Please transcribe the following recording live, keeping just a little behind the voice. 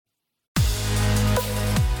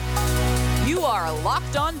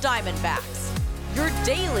Locked On Diamondbacks, your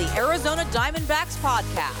daily Arizona Diamondbacks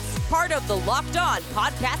podcast, part of the Locked On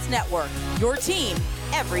Podcast Network, your team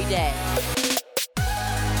every day.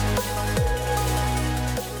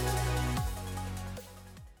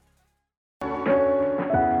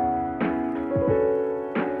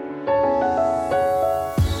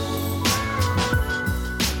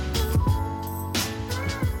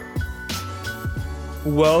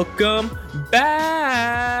 Welcome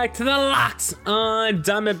back to the Locks On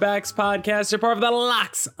Diamondbacks podcast. You're part of the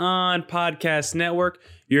Locks On Podcast Network,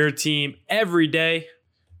 your team every day.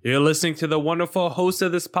 You're listening to the wonderful host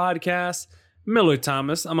of this podcast, Miller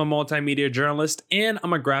Thomas. I'm a multimedia journalist and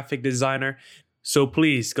I'm a graphic designer. So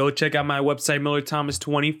please go check out my website,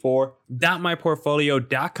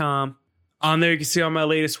 millerthomas24.myportfolio.com. On there, you can see all my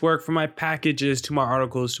latest work, from my packages to my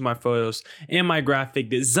articles to my photos and my graphic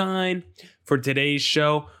design. For today's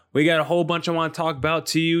show, we got a whole bunch I want to talk about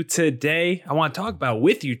with you today, I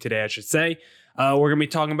should say. We're going to be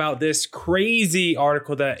talking about this crazy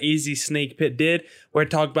article that AZ Snake Pit did, where it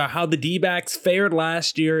talked about how the D-backs fared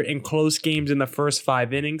last year in close games in the first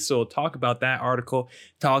 5 innings. So we'll talk about that article,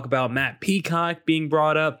 talk about Matt Peacock being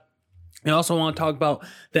brought up. I also want to talk about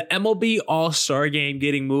the MLB All-Star Game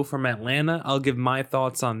getting moved from Atlanta. I'll give my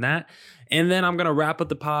thoughts on that. And then I'm going to wrap up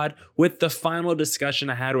the pod with the final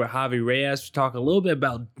discussion I had with Javi Reyes to talk a little bit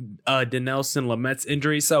about Dinelson Lamet's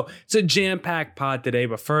injury. So it's a jam-packed pod today.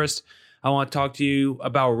 But first, I want to talk to you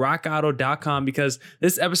about RockAuto.com, because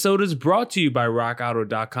this episode is brought to you by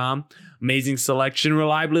RockAuto.com. Amazing selection,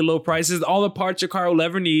 reliably low prices, all the parts your car will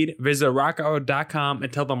ever need. Visit RockAuto.com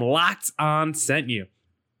and tell them Locked On sent you.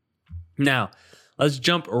 Now, let's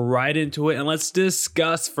jump right into it, and let's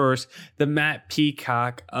discuss first the Matt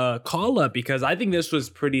Peacock call-up, because I think this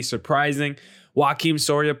was pretty surprising. Joakim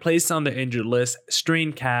Soria placed on the injured list,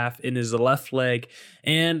 strained calf in his left leg.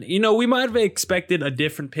 And, we might have expected a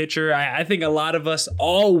different pitcher. I think a lot of us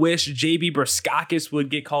all wish JB Berskakis would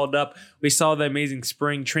get called up. We saw the amazing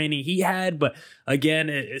spring training he had, but again,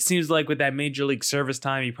 it seems like with that major league service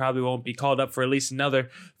time, he probably won't be called up for at least another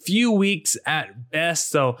few weeks at best.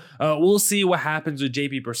 So we'll see what happens with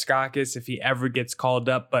JB Berskakis if he ever gets called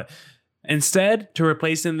up. But instead, to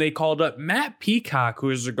replace him, they called up Matt Peacock,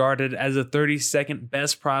 who is regarded as the 32nd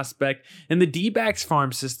best prospect in the D-backs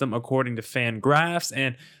farm system, according to FanGraphs.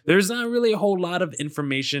 And there's not really a whole lot of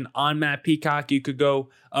information on Matt Peacock. You could go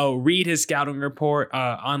read his scouting report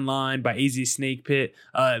online by AZ Snake Pit.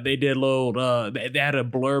 They did they had a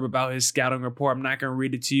blurb about his scouting report. I'm not going to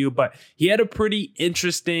read it to you, but he had a pretty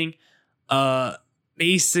interesting,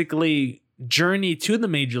 basically, journey to the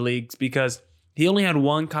major leagues, because he only had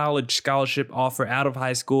one college scholarship offer out of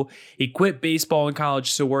high school. He quit baseball in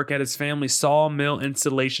college to work at his family's sawmill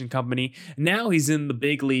installation company. Now he's in the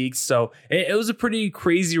big leagues. So it was a pretty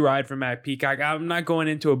crazy ride for Matt Peacock. I'm not going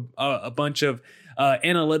into a bunch of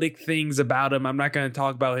analytic things about him. I'm not going to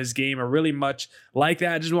talk about his game or really much like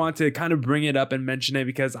that. I just wanted to kind of bring it up and mention it,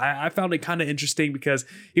 because I found it kind of interesting, because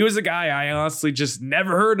he was a guy I honestly just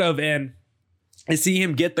never heard of, and I see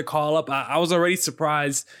him get the call up. I was already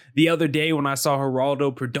surprised the other day when I saw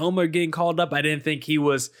Geraldo Perdomo getting called up. I didn't think he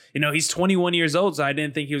was, he's 21 years old, so I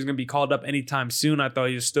didn't think he was going to be called up anytime soon. I thought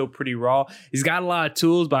he was still pretty raw. He's got a lot of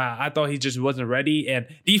tools, but I thought he just wasn't ready. And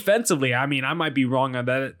defensively, I might be wrong on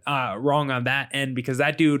that end, because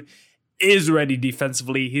that dude is ready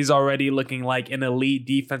defensively. He's already looking like an elite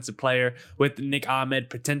defensive player, with Nick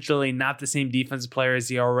Ahmed potentially not the same defensive player as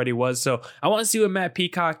he already was. So I want to see what Matt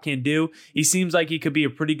Peacock can do. He seems like he could be a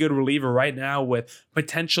pretty good reliever right now, with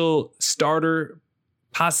potential starter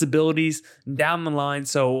possibilities down the line.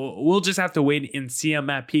 So we'll just have to wait and see on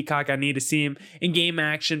Matt Peacock. I need to see him in game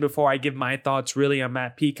action before I give my thoughts really on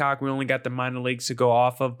Matt Peacock. We only got the minor leagues to go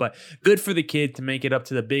off of, but good for the kid to make it up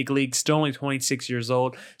to the big leagues. Still only 26 years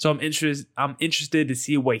old. So I'm interested to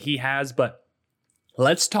see what he has. But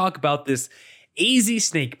let's talk about this AZ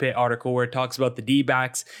Snake Pit article, where it talks about the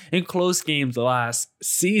D-backs in close games last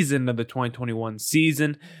season of the 2021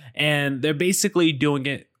 season. And they're basically doing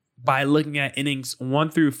it by looking at innings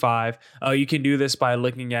 1 through 5. You can do this by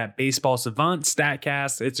looking at Baseball Savant,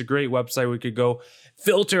 StatCast. It's a great website. We could go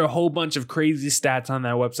filter a whole bunch of crazy stats on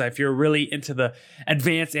that website. If you're really into the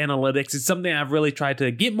advanced analytics, it's something I've really tried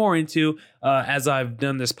to get more into as I've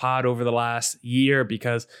done this pod over the last year,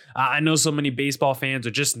 because I know so many baseball fans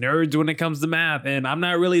are just nerds when it comes to math, and I'm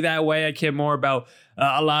not really that way. I care more about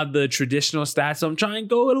a lot of the traditional stats. So I'm trying to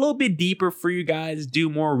go a little bit deeper for you guys, do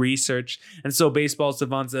more research. And so Baseball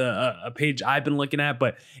Savant's a page I've been looking at,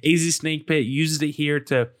 but AZ Snake Pit uses it here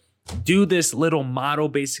to do this little model,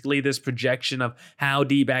 basically this projection of how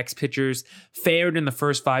D-backs pitchers fared in the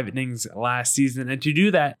first 5 innings last season. And to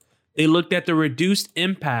do that, They looked at the reduced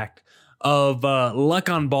impact of luck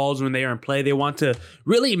on balls when they are in play. They want to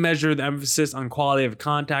really measure the emphasis on quality of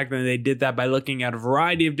contact, and they did that by looking at a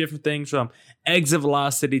variety of different things, from exit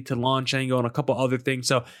velocity to launch angle and a couple other things.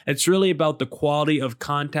 So it's really about the quality of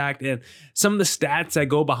contact and some of the stats that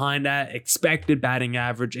go behind that: expected batting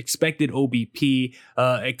average, expected OBP,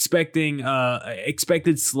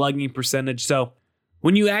 expected slugging percentage. So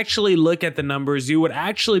when you actually look at the numbers, you would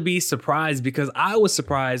actually be surprised, because I was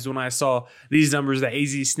surprised when I saw these numbers that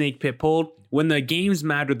AZ Snake Pit pulled. When the games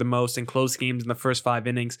mattered the most in close games in the first 5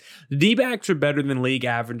 innings, the D-backs were better than league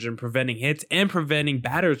average in preventing hits and preventing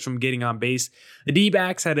batters from getting on base. The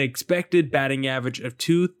D-backs had an expected batting average of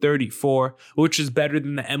 .234, which is better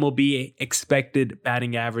than the MLB expected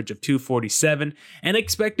batting average of .247, and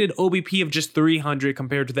expected OBP of just .300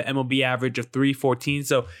 compared to the MLB average of .314.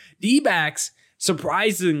 So D-backs,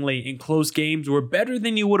 surprisingly, in close games, were better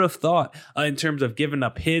than you would have thought in terms of giving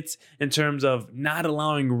up hits, in terms of not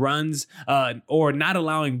allowing runs or not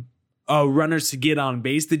allowing runners to get on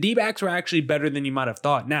base. The D-backs were actually better than you might have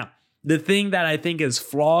thought. Now, the thing that I think is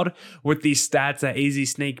flawed with these stats that AZ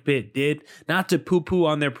Snake Pit did, not to poo-poo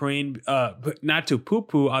on their parade,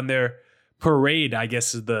 I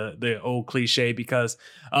guess is the old cliche, because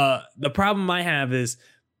the problem I have is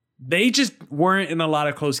they just weren't in a lot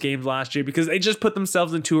of close games last year because they just put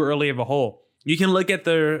themselves in too early of a hole. You can look at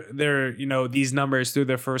their these numbers through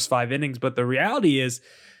their first 5 innings, but the reality is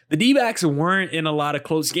the D-backs weren't in a lot of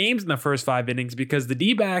close games in the first 5 innings, because the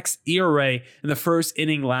D-backs ERA in the first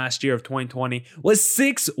inning last year of 2020 was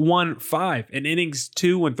 6.15. In innings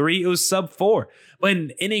 2 and 3, it was sub 4. But in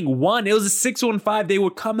inning 1, it was a 6.15. They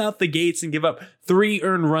would come out the gates and give up 3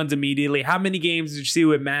 earned runs immediately. How many games did you see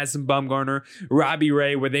with Madison Bumgarner, Robbie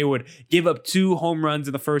Ray, where they would give up 2 home runs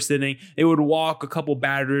in the first inning? They would walk a couple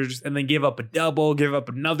batters and then give up a double, give up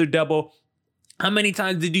another double. How many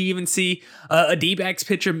times did you even see a D-backs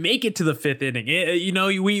pitcher make it to the 5th inning?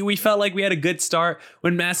 We felt like we had a good start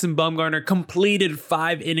when Madison Bumgarner completed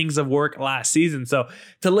 5 innings of work last season. So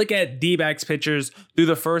to look at D-backs pitchers through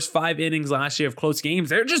the first 5 innings last year of close games,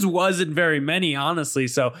 there just wasn't very many, honestly.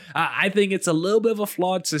 So I think it's a little bit of a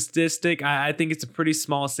flawed statistic. I think it's a pretty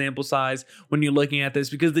small sample size when you're looking at this,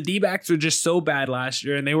 because the D-backs were just so bad last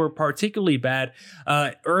year, and they were particularly bad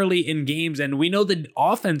early in games. And we know the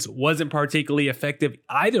offense wasn't particularly effective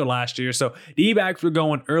either last year. So D-backs were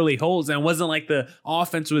going early holes, and it wasn't like the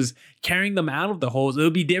offense was carrying them out of the holes. It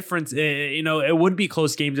would be different. It would be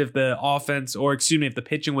close games if the if the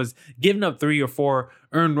pitching was giving up 3 or 4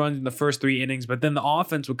 earned runs in the first 3 innings, but then the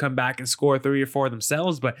offense would come back and score 3 or 4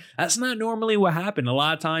 themselves. But that's not normally what happened. A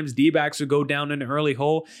lot of times D-backs would go down in an early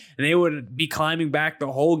hole, and they would be climbing back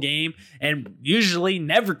the whole game and usually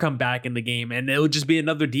never come back in the game. And it would just be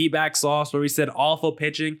another D-backs loss where we said awful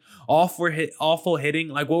pitching, awful hitting,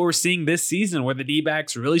 like what we're seeing this season, where the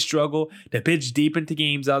D-backs really struggle to pitch deep into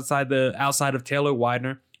games outside of Taylor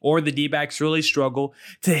Widener, or the D-backs really struggle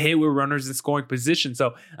to hit with runners in scoring position.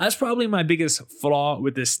 So that's probably my biggest flaw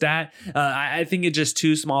with this stat. I think it's just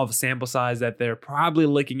too small of a sample size that they're probably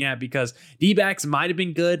looking at, because D-backs might have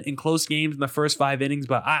been good in close games in the first 5 innings,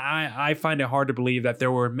 but I find it hard to believe that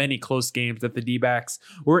there were many close games that the D-backs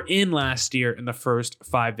were in last year in the first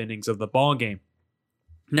 5 innings of the ball game.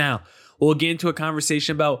 Now, we'll get into a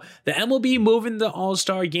conversation about the MLB moving the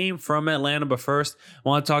All-Star game from Atlanta. But first, I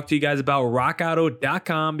want to talk to you guys about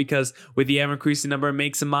RockAuto.com, because with the ever-increasing number of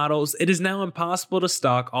makes and models, it is now impossible to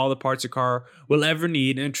stock all the parts your car will ever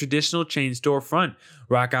need in a traditional chain storefront.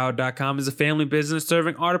 RockAuto.com is a family business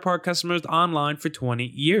serving auto part customers online for 20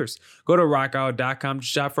 years. Go to RockAuto.com to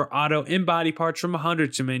shop for auto and body parts from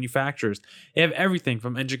hundreds of manufacturers. They have everything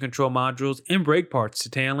from engine control modules and brake parts to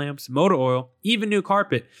tail lamps, motor oil, even new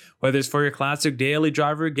carpet. Whether it's for your classic daily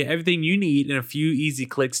driver, get everything you need in a few easy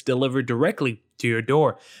clicks delivered directly to your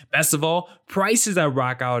door. Best of all, prices at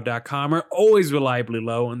RockAuto.com are always reliably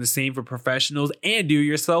low, and the same for professionals and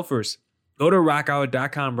do-it-yourselfers. Go to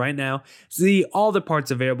RockAuto.com right now, see all the parts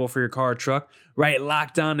available for your car or truck, right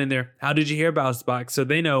locked on in there "How did you hear about us" box, so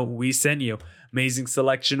they know we sent you. Amazing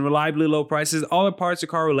selection, reliably low prices, all the parts your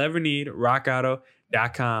car will ever need.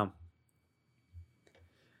 RockAuto.com.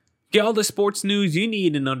 Get all the sports news you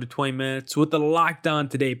need in under 20 minutes with the Locked On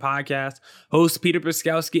Today podcast. Host Peter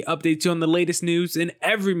Brzezowski updates you on the latest news in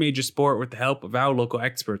every major sport with the help of our local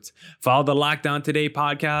experts. Follow the Locked On Today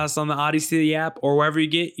podcast on the Odyssey app or wherever you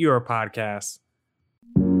get your podcasts.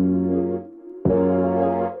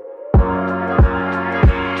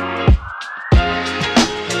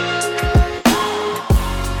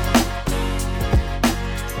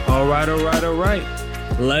 All right.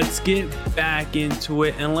 Let's get back into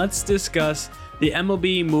it, and let's discuss the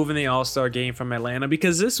MLB moving the All-Star game from Atlanta,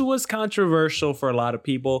 because this was controversial for a lot of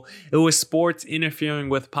people. It was sports interfering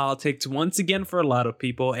with politics once again for a lot of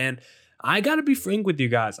people. And I got to be frank with you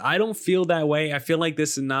guys. I don't feel that way. I feel like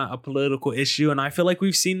this is not a political issue, and I feel like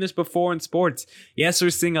we've seen this before in sports. Yes,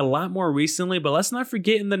 we're seeing a lot more recently, but let's not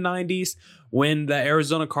forget in the 90s when the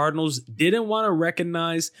Arizona Cardinals didn't want to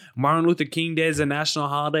recognize Martin Luther King Day as a national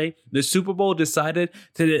holiday. The Super Bowl decided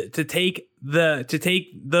to take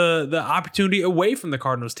the opportunity away from the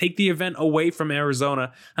Cardinals, take the event away from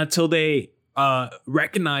Arizona until they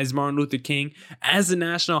recognize Martin Luther King as a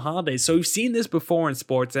national holiday. So we've seen this before in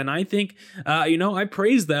sports, and I think I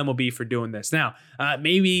praise the MLB for doing this. Now,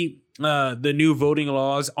 maybe the new voting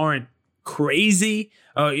laws aren't crazy,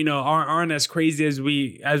 aren't as crazy as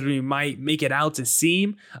we might make it out to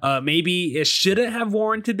seem. Maybe it shouldn't have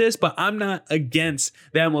warranted this, but I'm not against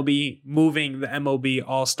the MLB moving the MLB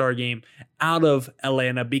All-Star game out of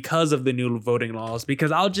Atlanta because of the new voting laws,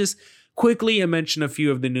 because I'll just quickly mention a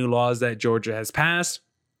few of the new laws that Georgia has passed.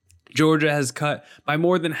 Georgia has cut by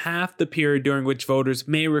more than half the period during which voters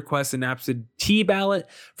may request an absentee ballot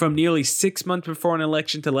from nearly 6 months before an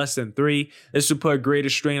election to less than 3. This will put a greater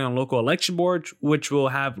strain on local election boards, which will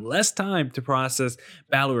have less time to process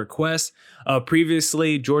ballot requests.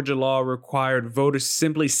 Previously, Georgia law required voters to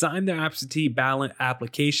simply sign their absentee ballot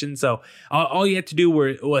application. So all you had to do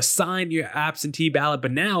was sign your absentee ballot,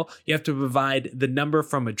 but now you have to provide the number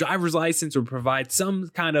from a driver's license or provide some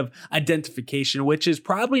kind of identification, which is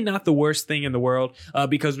probably not the worst thing in the world,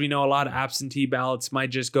 because we know a lot of absentee ballots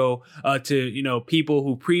might just go to people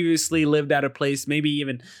who previously lived at a place, maybe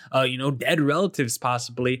even dead relatives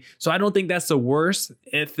possibly. So I don't think that's the worst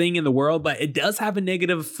thing in the world, but it does have a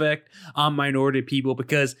negative effect on minority people,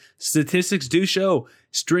 because statistics do show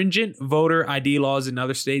stringent voter ID laws in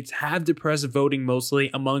other states have depressed voting mostly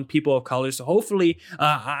among people of color. So hopefully,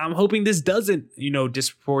 I'm hoping this doesn't,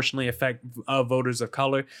 disproportionately affect voters of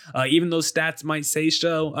color. Even though stats might say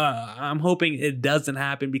so, I'm hoping it doesn't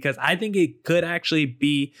happen, because I think it could actually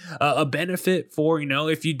be a benefit for,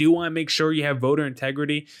 if you do want to make sure you have voter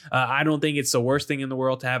integrity. I don't think it's the worst thing in the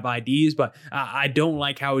world to have IDs, but I don't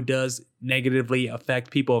like how it does negatively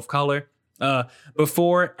affect people of color.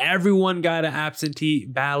 Before, everyone got an absentee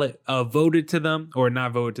ballot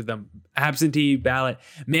absentee ballot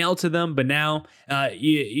mailed to them, but now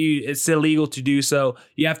it's illegal to do so.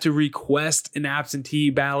 You have to request an absentee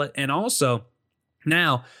ballot. And also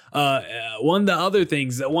now, one of the other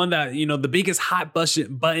things, the biggest hot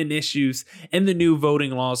button issues in the new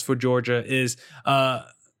voting laws for Georgia is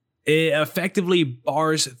it effectively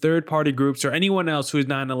bars third-party groups or anyone else who is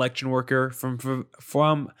not an election worker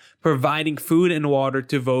from providing food and water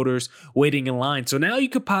to voters waiting in line. So now you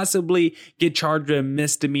could possibly get charged with a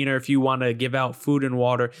misdemeanor if you want to give out food and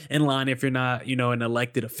water in line if you're not, an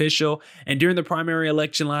elected official. And during the primary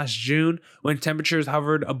election last June, when temperatures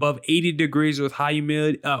hovered above 80 degrees with high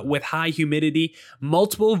humidity,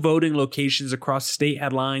 multiple voting locations across the state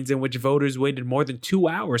had lines in which voters waited more than 2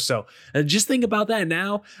 hours. So just think about that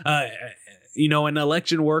now. An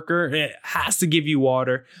election worker, it has to give you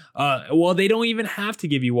water. They don't even have to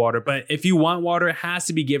give you water, but if you want water, it has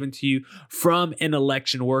to be given to you from an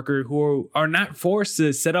election worker who are not forced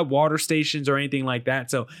to set up water stations or anything like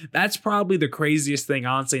that. So that's probably the craziest thing,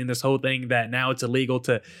 honestly, in this whole thing, that now it's illegal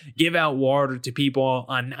to give out water to people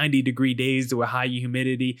on 90-degree days with high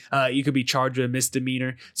humidity. You could be charged with a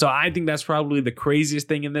misdemeanor. So I think that's probably the craziest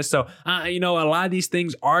thing in this. So, a lot of these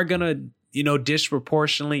things are going to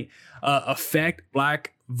disproportionately affect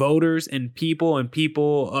Black voters and people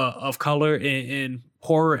of color in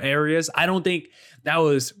poorer areas. I don't think that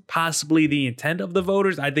was possibly the intent of the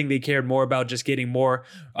voters. I think they cared more about just getting more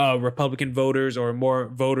Republican voters or more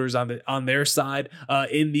voters on their side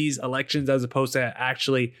in these elections, as opposed to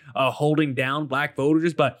actually holding down Black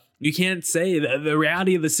voters. But you can't say the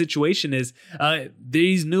reality of the situation is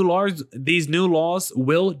these new laws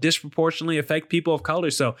will disproportionately affect people of color.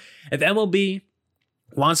 So if MLB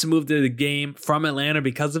wants to move to the game from Atlanta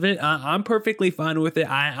because of it, I'm perfectly fine with it.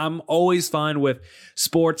 I'm always fine with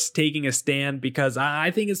sports taking a stand, because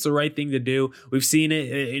I think it's the right thing to do. We've seen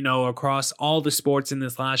it, across all the sports in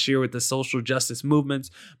this last year with the social justice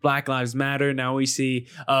movements, Black Lives Matter. Now we see,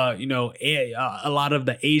 a lot of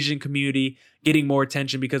the Asian community getting more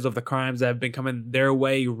attention because of the crimes that have been coming their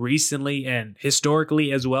way recently and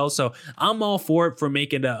historically as well. So I'm all for it, for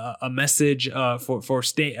making a message,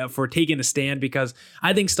 for taking a stand, because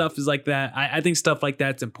I think stuff is like that. I think stuff like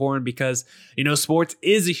that's important, because, sports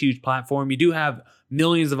is a huge platform. You do have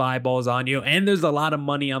millions of eyeballs on you, and there's a lot of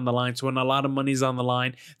money on the line. So when a lot of money's on the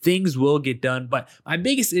line, things will get done. But my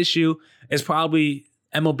biggest issue is probably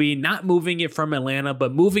MLB not moving it from Atlanta,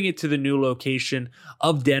 but moving it to the new location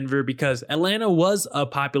of Denver, because Atlanta was a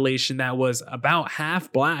population that was about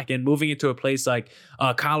half black, and moving it to a place like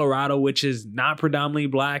Colorado, which is not predominantly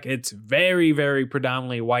black. It's very, very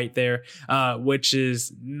predominantly white there, which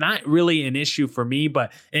is not really an issue for me.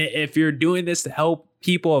 But if you're doing this to help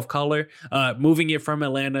people of color, moving it from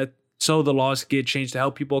Atlanta so the laws get changed to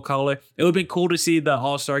help people of color, it would have been cool to see the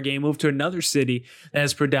All-Star game move to another city that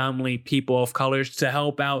has predominantly people of color to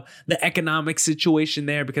help out the economic situation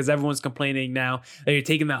there, because everyone's complaining now that you're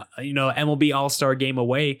taking the MLB All-Star game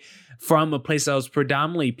away from a place that was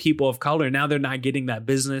predominantly people of color. Now they're not getting that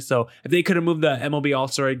business. So if they could have moved the MLB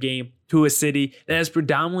All-Star game to a city that has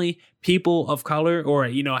predominantly people of color, or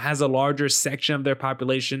has a larger section of their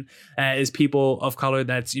population is people of color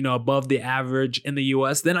that's above the average in the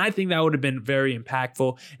US, then I think that would have been very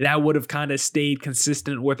impactful. That would have kind of stayed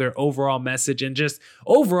consistent with their overall message. And just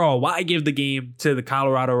overall, why give the game to the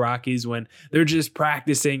Colorado Rockies when they're just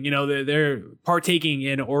practicing? They're partaking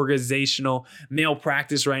in organizational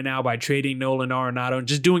malpractice right now by trading Nolan Arenado and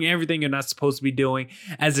just doing everything you're not supposed to be doing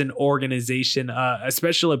as an organization,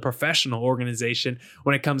 especially a professional organization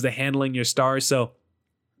when it comes to handling your stars. So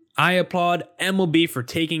I applaud MLB for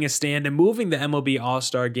taking a stand and moving the MLB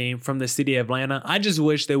All-Star game from the city of Atlanta. I just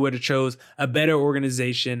wish they would have chose a better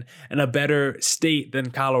organization and a better state than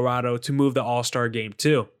Colorado to move the All-Star game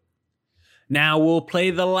to. Now we'll play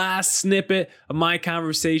the last snippet of my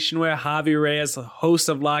conversation with Javi Reyes, host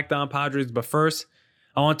of Locked On Padres. But first,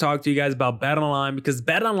 I want to talk to you guys about BetOnline, because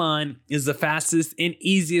BetOnline is the fastest and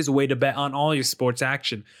easiest way to bet on all your sports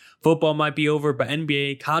action. Football might be over, but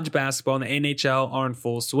NBA, college basketball, and the NHL are in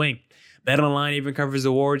full swing. BetOnline even covers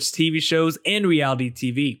awards, TV shows, and reality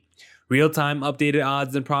TV. Real-time updated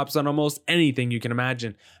odds and props on almost anything you can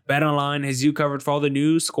imagine. BetOnline has you covered for all the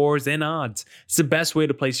news, scores, and odds. It's the best way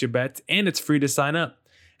to place your bets, and it's free to sign up.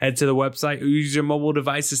 Head to the website or use your mobile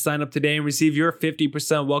device to sign up today and receive your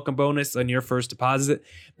 50% welcome bonus on your first deposit.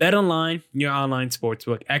 BetOnline, your online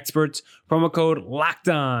sportsbook experts. Promo code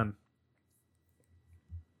LOCKEDON.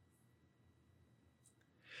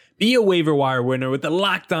 Be a waiver wire winner with the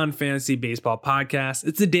Locked On Fantasy Baseball Podcast.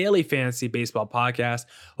 It's a daily fantasy baseball podcast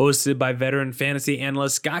hosted by veteran fantasy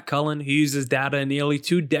analyst Scott Cullen, who uses data and nearly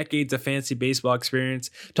 2 decades of fantasy baseball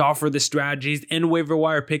experience to offer the strategies and waiver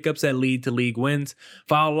wire pickups that lead to league wins.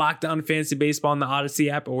 Follow Locked On Fantasy Baseball on the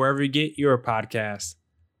Odyssey app or wherever you get your podcasts.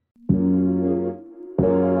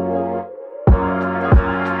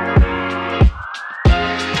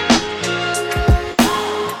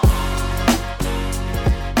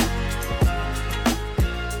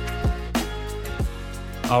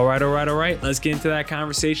 All right. Let's get into that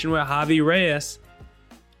conversation with Javi Reyes.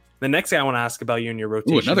 The next thing I want to ask about you and your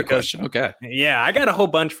rotation. Ooh, another question. Okay. Yeah, I got a whole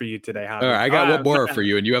bunch for you today, Javi. All right, I got one more for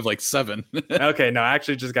you, and you have like 7. Okay, no, I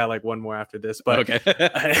actually just got like one more after this. But okay.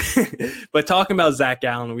 But talking about Zach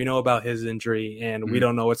Gallen, we know about his injury, and we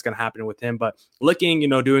don't know what's going to happen with him. But looking,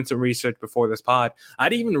 doing some research before this pod, I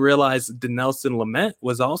didn't even realize Dinelson Lamet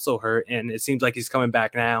was also hurt, and it seems like he's coming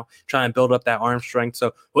back now, trying to build up that arm strength.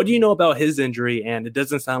 So what do you know about his injury? And it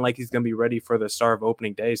doesn't sound like he's going to be ready for the start of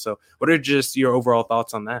opening day. So what are just your overall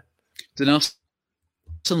thoughts on that? Dinelson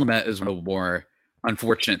Lamet is one of the more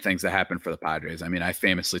unfortunate things that happened for the Padres. I mean, I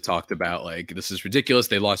famously talked about, like, this is ridiculous.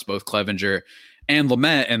 They lost both Clevenger and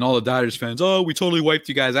Lamet, and all the Dodgers fans, oh, we totally wiped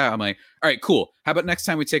you guys out. I'm like, all right, cool. How about next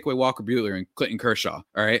time we take away Walker Buehler and Clinton Kershaw?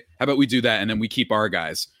 All right. How about we do that, and then we keep our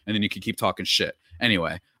guys, and then you can keep talking shit.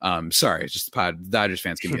 Anyway, sorry, it's just the Dodgers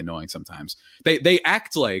fans can be annoying sometimes. They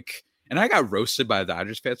act like, and I got roasted by the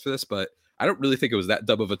Dodgers fans for this, but I don't really think it was that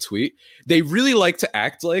dumb of a tweet. They really like to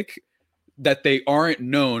act like that they aren't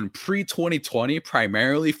known pre-2020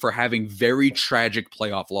 primarily for having very tragic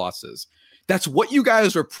playoff losses. That's what you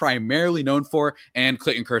guys are primarily known for, and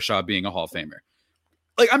Clayton Kershaw being a Hall of Famer.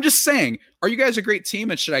 Like, I'm just saying, are you guys a great team,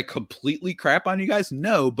 and should I completely crap on you guys?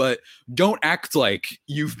 No, but don't act like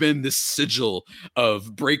you've been this sigil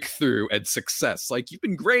of breakthrough and success. Like, you've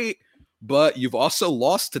been great, but you've also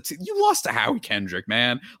lost you lost to Howie Kendrick,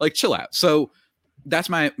 man. Like, chill out. So that's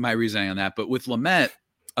my reasoning on that. But with Lamet,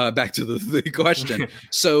 back to the question.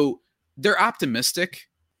 So they're optimistic.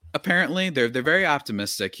 Apparently, they're very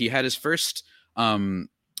optimistic. He had his first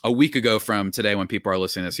a week ago from today, when people are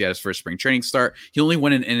listening to this, he had his first spring training start. He only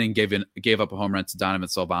went in and gave up a home run to Donovan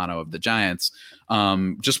Solano of the Giants.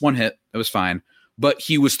 Just one hit. It was fine. But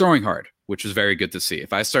he was throwing hard, which was very good to see.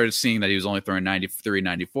 If I started seeing that he was only throwing 93,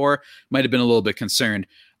 94, might have been a little bit concerned.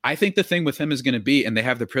 I think the thing with him is going to be, and they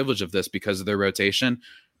have the privilege of this because of their rotation,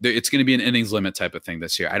 it's going to be an innings limit type of thing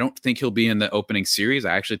this year. I don't think he'll be in the opening series.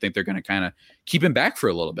 I actually think they're going to kind of keep him back for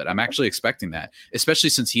a little bit. I'm actually expecting that, especially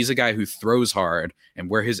since he's a guy who throws hard, and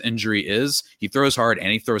where his injury is, he throws hard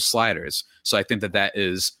and he throws sliders. So I think that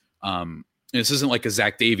is, this isn't like a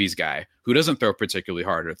Zach Davies guy who doesn't throw particularly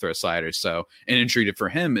hard or throw sliders. So an injury for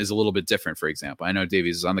him is a little bit different, for example. I know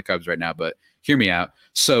Davies is on the Cubs right now, but hear me out.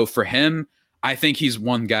 So for him, I think he's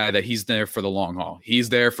one guy that he's there for the long haul. He's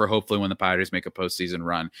there for hopefully when the Padres make a postseason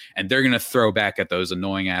run, and they're going to throw back at those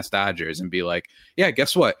annoying ass Dodgers and be like, yeah,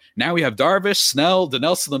 guess what? Now we have Darvish, Snell,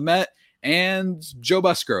 Dinelson Lamet, and Joe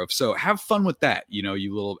Musgrove. So have fun with that. You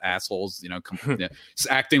little assholes,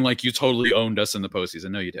 acting like you totally owned us in the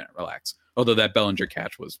postseason. No, you didn't. Relax. Although that Bellinger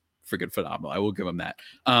catch was freaking phenomenal. I will give him that.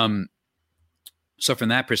 So from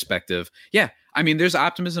that perspective, yeah, I mean, there's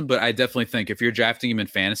optimism, but I definitely think if you're drafting him in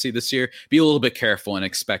fantasy this year, be a little bit careful and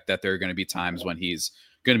expect that there are going to be times when he's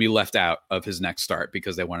going to be left out of his next start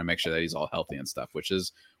because they want to make sure that he's all healthy and stuff, which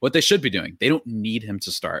is what they should be doing. They don't need him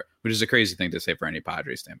to start, which is a crazy thing to say for any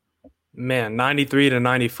Padres team. Man, 93 to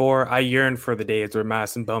 94, I yearn for the days where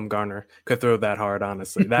Madison Bumgarner could throw that hard,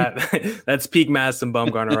 honestly. That's peak Madison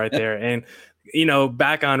Bumgarner right there. And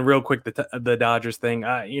back on real quick the Dodgers thing.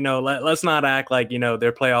 Let's not act like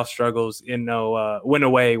their playoff struggles went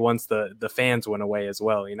away once the fans went away as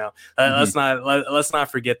well. Let's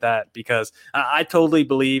not forget that, because I totally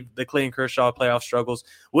believe the Clayton Kershaw playoff struggles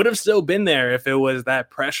would have still been there if it was that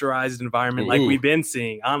pressurized environment like we've been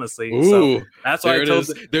seeing. Honestly, so that's why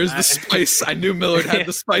there's the spice. I knew Millard had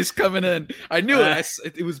the spice coming in. I knew it.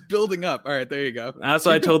 It was building up. All right, there you go. That's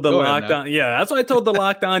why I told the lockdown. Yeah, that's why I told the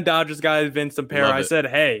lockdown Dodgers guys, Vince Pair. I said,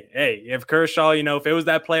 hey, if Kershaw, if it was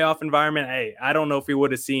that playoff environment, hey, I don't know if we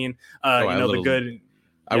would have seen, the good.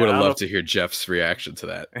 I would have loved to hear Jeff's reaction to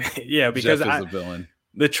that. Yeah, because Jeff is a villain.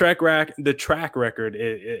 The track record,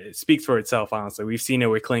 it speaks for itself. Honestly, we've seen it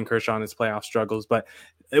with Clayton Kershaw and his playoff struggles, but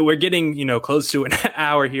we're getting close to an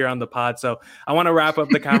hour here on the pod, so I want to wrap up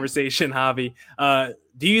the conversation. Javi,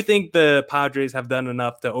 do you think the Padres have done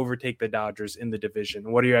enough to overtake the Dodgers in the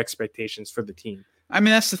division? What are your expectations for the team? I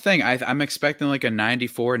mean, that's the thing. I'm expecting like a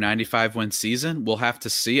 94, 95 win season. We'll have to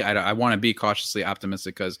see. I want to be cautiously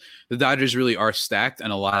optimistic because the Dodgers really are stacked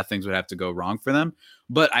and a lot of things would have to go wrong for them.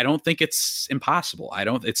 But I don't think it's impossible.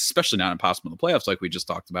 It's especially not impossible in the playoffs like we just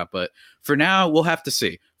talked about. But for now, we'll have to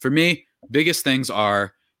see. For me, biggest things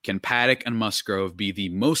are, can Paddock and Musgrove be the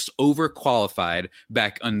most overqualified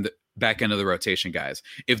back end of the rotation guys?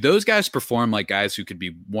 If those guys perform like guys who could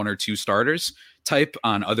be one or two starters type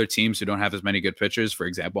on other teams who don't have as many good pitchers, for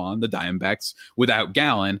example, on the Diamondbacks without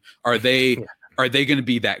Gallen, are they going to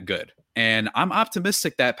be that good? And I'm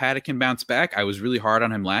optimistic that Paddock can bounce back. I was really hard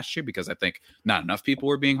on him last year because I think not enough people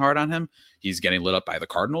were being hard on him. He's getting lit up by the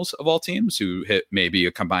Cardinals of all teams, who hit maybe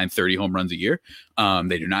a combined 30 home runs a year.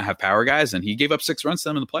 They do not have power guys, and he gave up 6 runs to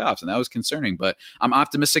them in the playoffs, and that was concerning. But I'm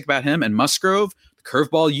optimistic about him. And Musgrove,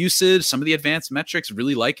 curveball usage, some of the advanced metrics,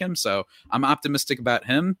 really like him. So I'm optimistic about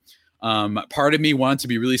him. Part of me wanted to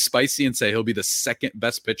be really spicy and say he'll be the second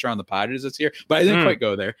best pitcher on the Padres this year, but I didn't quite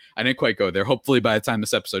go there. Hopefully by the time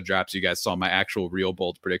this episode drops, you guys saw my actual real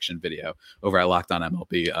bold prediction video over at Locked On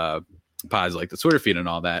MLB, pods like the Twitter feed and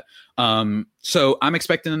all that. So I'm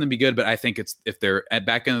expecting them to be good, but I think if they're at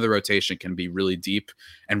back end of the rotation can be really deep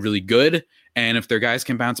and really good. And if their guys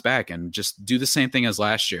can bounce back and just do the same thing as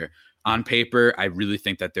last year, on paper, I really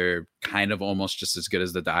think that they're kind of almost just as good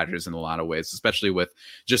as the Dodgers in a lot of ways, especially with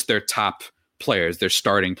just their top players, their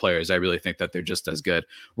starting players. I really think that they're just as good.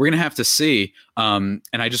 We're going to have to see. And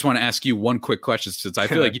I just want to ask you one quick question, since I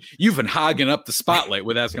feel like you've been hogging up the spotlight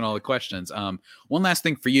with asking all the questions. One last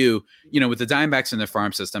thing for you, with the Diamondbacks in their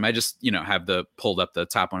farm system, I just, have pulled up the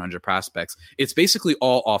top 100 prospects. It's basically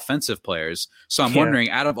all offensive players. So I'm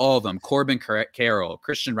wondering, out of all of them, Corbin Carroll,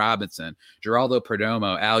 Christian Robinson, Geraldo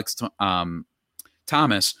Perdomo, Alex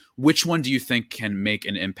Thomas, which one do you think can make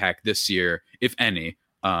an impact this year, if any,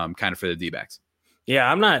 kind of for the D-backs? Yeah,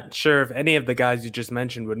 I'm not sure if any of the guys you just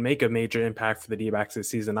mentioned would make a major impact for the D-backs this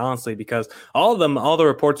season, honestly, because all the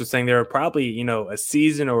reports are saying they're probably, a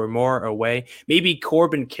season or more away. Maybe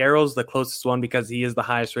Corbin Carroll's the closest one because he is the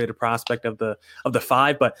highest rated prospect of the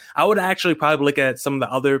 5. But I would actually probably look at some of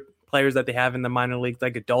the other players that they have in the minor leagues,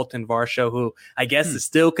 like a Dalton Varsho, who I guess is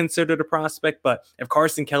still considered a prospect. But if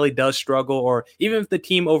Carson Kelly does struggle, or even if the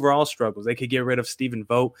team overall struggles, they could get rid of Stephen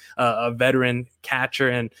Vogt, a veteran catcher,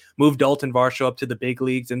 and move Dalton Varsho up to the big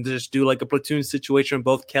leagues and just do like a platoon situation with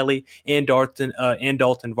both Kelly and Dalton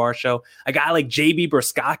Varsho. A guy like JB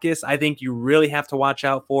Berskakis, I think you really have to watch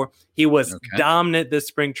out for. He was dominant this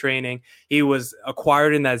spring training. He was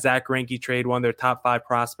acquired in that Zach Greinke trade, one of their top 5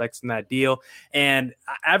 prospects in that deal. And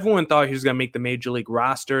everyone everyone thought he was going to make the major league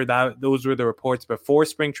roster. Those were the reports before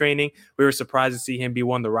spring training. We were surprised to see him be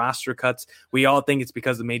one of the roster cuts. We all think it's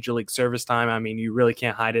because of major league service time. I mean, you really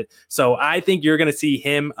can't hide it. So I think you're going to see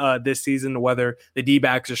him this season, whether the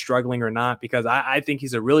D-backs are struggling or not, because I think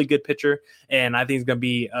he's a really good pitcher, and I think he's going to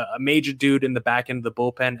be a major dude in the back end of the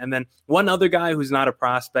bullpen. And then one other guy who's not a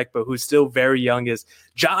prospect, but who's still very young is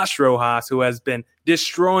Josh Rojas, who has been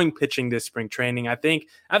destroying pitching this spring training. I think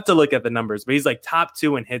I have to look at the numbers, but he's like top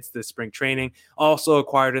 2 in hits this spring training, also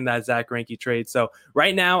acquired in that Zach Greinke trade. So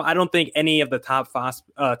right now, I don't think any of the top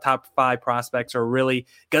 5 prospects are really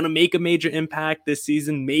going to make a major impact this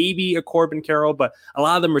season. Maybe a Corbin Carroll, but a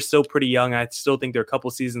lot of them are still pretty young. I still think they're a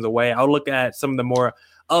couple seasons away. I'll look at some of the more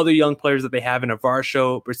other young players that they have in a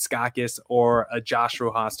Varsho, Britskakis, or a Josh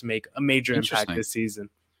Rojas to make a major impact this season.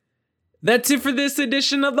 That's it for this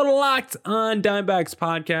edition of the Locked On Diamondbacks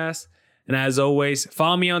podcast. And as always,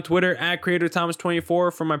 follow me on Twitter at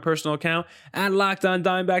CreatorThomas24 for my personal account, at Locked On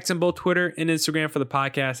Diamondbacks on both Twitter and Instagram for the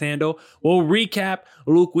podcast handle. We'll recap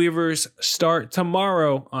Luke Weaver's start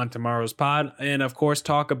tomorrow on tomorrow's pod, and of course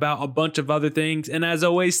talk about a bunch of other things. And as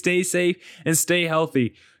always, stay safe and stay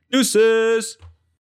healthy. Deuces!